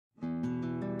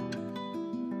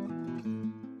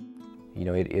You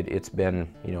know, it's been,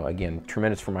 you know, again,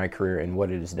 tremendous for my career and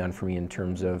what it has done for me in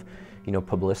terms of, you know,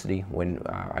 publicity when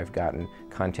I've gotten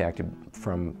contacted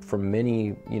from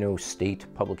many, you know, state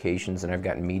publications, and I've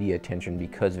gotten media attention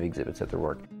because of exhibits at the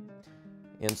Rourke.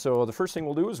 And so the first thing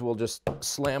we'll do is we'll just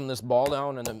slam this ball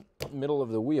down in the middle of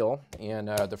the wheel, and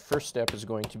the first step is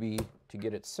going to be to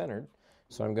get it centered.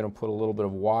 So I'm going to put a little bit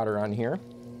of water on here.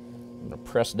 I'm going to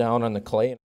press down on the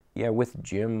clay. Yeah, with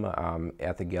Jim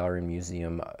at the Gallery and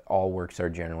Museum, all works are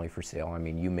generally for sale. I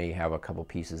mean, you may have a couple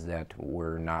pieces that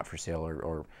were not for sale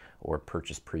or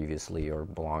purchased previously or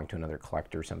belong to another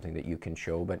collector or something that you can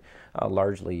show, but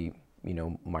largely, you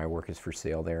know, my work is for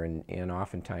sale there, and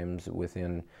oftentimes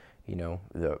within, you know,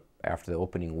 after the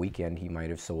opening weekend, he might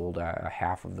have sold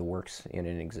half of the works in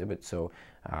an exhibit. So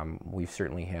we've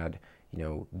certainly had, you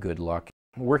know, good luck.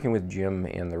 Working with Jim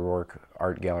and the Rourke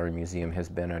Art Gallery Museum has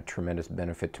been a tremendous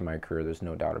benefit to my career, there's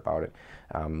no doubt about it.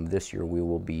 This year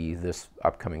this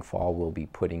upcoming fall, we'll be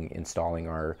installing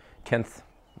our 10th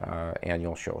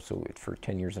annual show. So for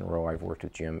 10 years in a row I've worked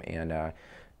with Jim, and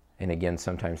again,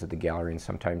 sometimes at the gallery and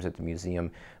sometimes at the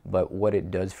museum. But what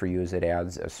it does for you is it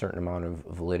adds a certain amount of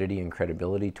validity and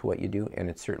credibility to what you do, and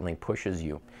it certainly pushes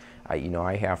you. You know,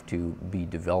 I have to be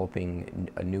developing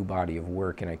a new body of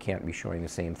work, and I can't be showing the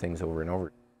same things over and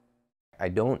over. I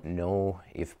don't know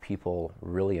if people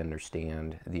really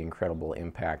understand the incredible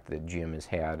impact that Jim has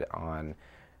had on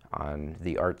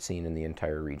the art scene in the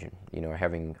entire region. You know,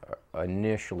 having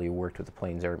initially worked with the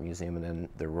Plains Art Museum and then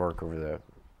the Rourke over the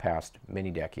past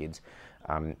many decades,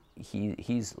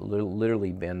 he's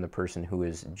literally been the person who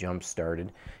has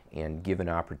jump-started and given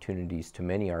opportunities to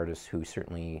many artists who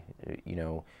certainly, you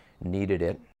know, needed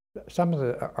it. Some of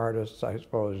the artists, I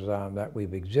suppose, that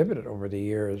we've exhibited over the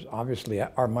years obviously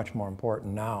are much more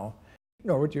important now. You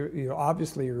know, you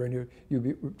obviously you'll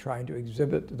be trying to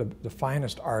exhibit the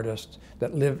finest artists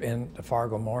that live in the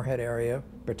Fargo-Moorhead area,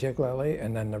 particularly,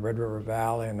 and then the Red River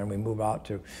Valley, and then we move out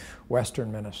to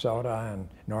western Minnesota and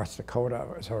North Dakota,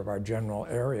 sort of our general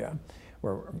area,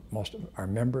 where most of our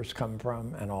members come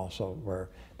from, and also where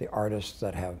the artists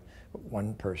that have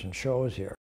one-person shows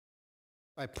here.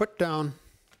 I put down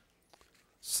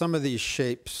some of these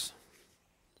shapes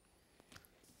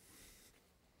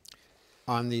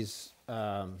on these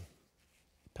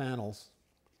panels,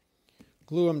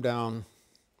 glue them down,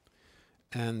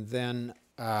 and then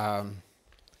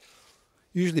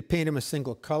usually paint them a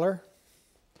single color,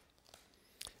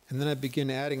 and then I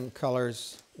begin adding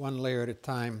colors one layer at a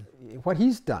time. What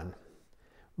he's done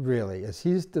really is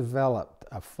he's developed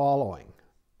a following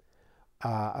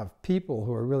of people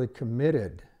who are really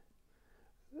committed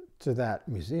to that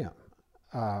museum.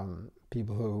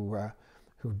 People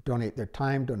who donate their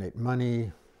time, donate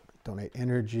money, donate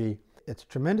energy. It's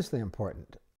tremendously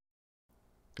important.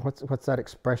 What's that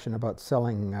expression about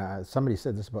selling? Somebody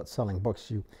said this about selling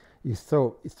books. You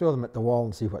throw them at the wall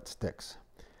and see what sticks.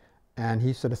 And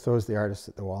he sort of throws the artist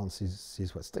at the wall and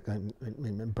sees what sticks. I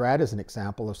mean, Brad is an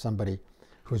example of somebody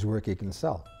whose work he can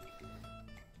sell.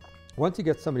 Once you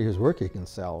get somebody whose work he can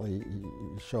sell,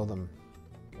 you show them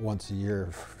once a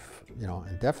year, you know,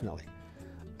 indefinitely.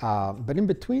 But in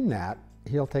between that,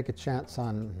 he'll take a chance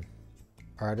on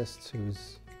artists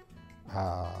who's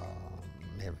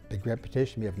may have a big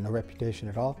reputation, may have no reputation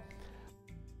at all.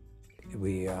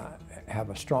 We have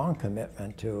a strong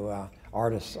commitment to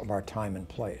artists of our time and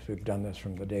place. We've done this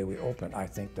from the day we opened. I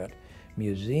think that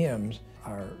museums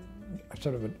are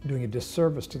sort of doing a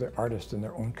disservice to their artists in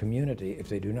their own community if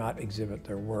they do not exhibit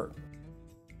their work.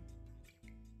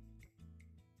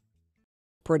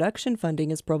 Production funding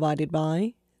is provided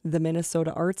by the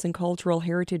Minnesota Arts and Cultural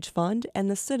Heritage Fund and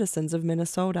the citizens of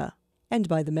Minnesota, and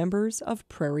by the members of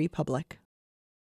Prairie Public.